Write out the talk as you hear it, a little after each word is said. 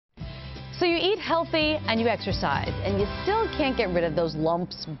So you eat healthy and you exercise, and you still can't get rid of those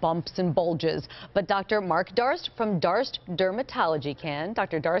lumps, bumps, and bulges. But Dr. Marc Darst from Darst Dermatology can.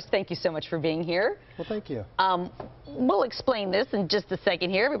 Dr. Darst, thank you so much for being here. Well, thank you. We'll explain this in just a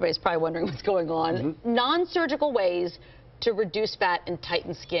second here. Everybody's probably wondering what's going on. Non-surgical ways to reduce fat and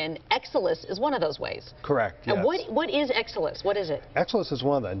tighten skin. Exilis is one of those ways. Correct, yes. And what is Exilis? What is it? Exilis is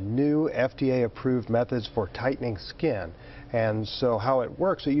one of the new FDA-approved methods for tightening skin. And so how it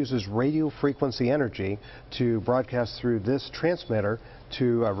works, it uses radiofrequency energy to broadcast through this transmitter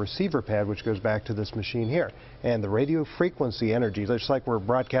to a receiver pad, which goes back to this machine here. And the radiofrequency energy, just like we're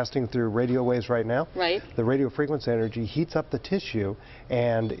broadcasting through radio waves right now, right? The radiofrequency energy heats up the tissue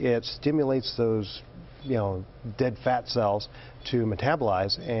and it stimulates those dead fat cells to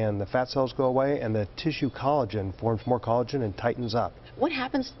metabolize, and the fat cells go away and the tissue collagen forms more collagen and tightens up. What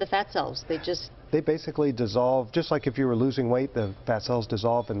happens to the fat cells? They basically dissolve, just like if you were losing weight, the fat cells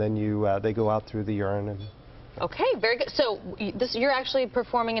dissolve and then they go out through the urine. And okay, very good. So you're actually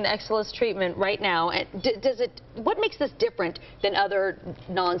performing an Exilis treatment right now. And what makes this different than other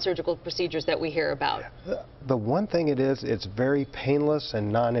non-surgical procedures that we hear about? The one thing it's very painless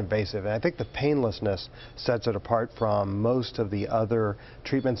and non-invasive. And I think the painlessness sets it apart from most of the other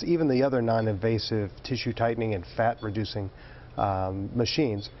treatments, even the other non-invasive tissue tightening and fat reducing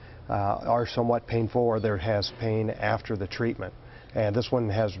machines are somewhat painful, or there has pain after the treatment. And this one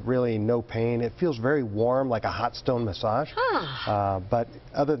has really no pain. It feels very warm, like a hot stone massage. But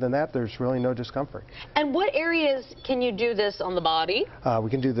other than that, there's really no discomfort. And what areas can you do this on the body? We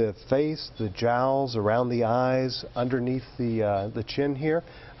can do the face, the jowls, around the eyes, underneath the chin here.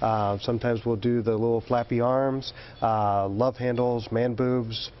 Sometimes we'll do the little flappy arms, love handles, man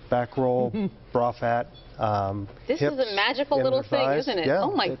boobs, back roll, bra fat. This hips, is a magical little thing, isn't it? Yeah,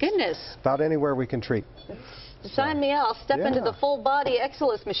 oh my goodness. About anywhere we can treat. Sign me up. I'll step into the full body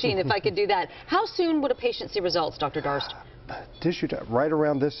Exilis machine if I could do that. How soon would a patient see results, Dr. Darst? Tissue right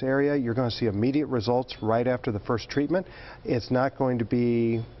around this area, you're going to see immediate results right after the first treatment. It's not going to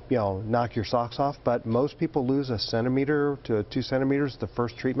be, knock your socks off, but most people lose 1 centimeter to 2 centimeters the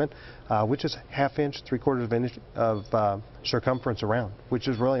first treatment, which is ½ inch, 3/4 inch of circumference around, which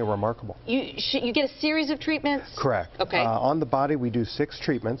is really remarkable. You get a series of treatments? Correct. Okay. On the body, we do 6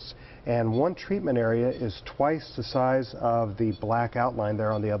 treatments, and one treatment area is twice the size of the black outline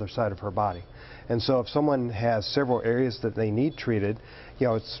there on the other side of her body. And so if someone has several areas that they need treated,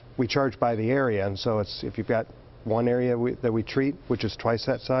 we charge by the area, and so if you've got one area that we treat, which is twice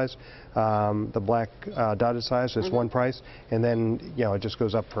that size, the black dotted size is one price, and then it just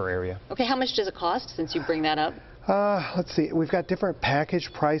goes up per area. Okay, how much does it cost, since you bring that up? Let's see, we've got different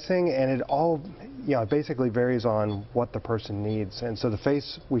package pricing, and it all it basically varies on what the person needs. And so the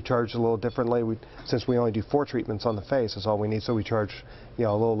face, we charge a little differently. Since we only do 4 treatments on the face, is all we need, so we charge a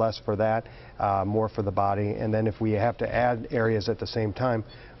little less for that, more for the body. And then if we have to add areas at the same time,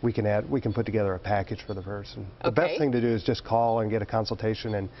 we can put together a package for the person. Okay. The best thing to do is just call and get a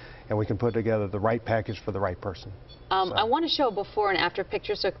consultation, and we can put together the right package for the right person. I want to show a before and after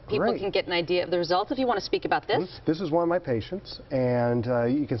picture so people can get an idea of the results. If you want to speak about this. This is one of my patients, and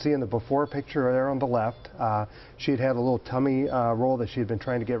you can see in the before picture there on the left, she had a little tummy roll that she had been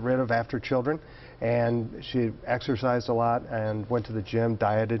trying to get rid of after children, and she exercised a lot and went to the gym,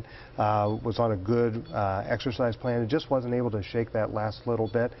 dieted, was on a good exercise plan, and just wasn't able to shake that last little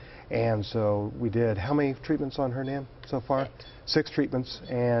bit. And so we did, how many treatments on her, Nan, so far? 6 treatments,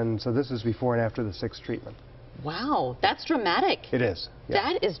 and so this is before and after the 6th treatment. Wow, that's dramatic. It is. Yeah.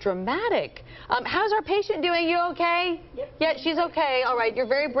 That is dramatic. How's our patient doing? You okay? Yep. Yeah, she's okay. All right, you're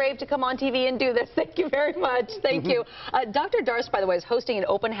very brave to come on TV and do this. Thank you very much. Thank you. Dr. Darst, by the way, is hosting an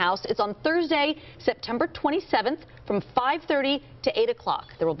open house. It's on Thursday, September 27th from 5:30 to 8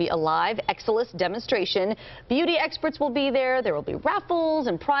 o'clock. There will be a live Exilis demonstration. Beauty experts will be there. There will be raffles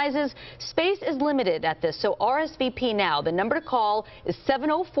and prizes. Space is limited at this, so RSVP now. The number to call is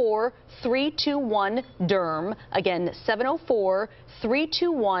 704-321-DERM. Again,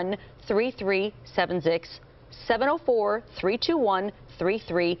 704-321-3376.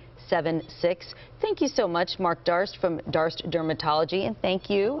 704-321-3376. Thank you so much, Marc Darst from Darst Dermatology, and thanks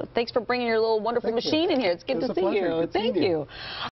for bringing your little wonderful machine in here. It's good to see you. Thank you.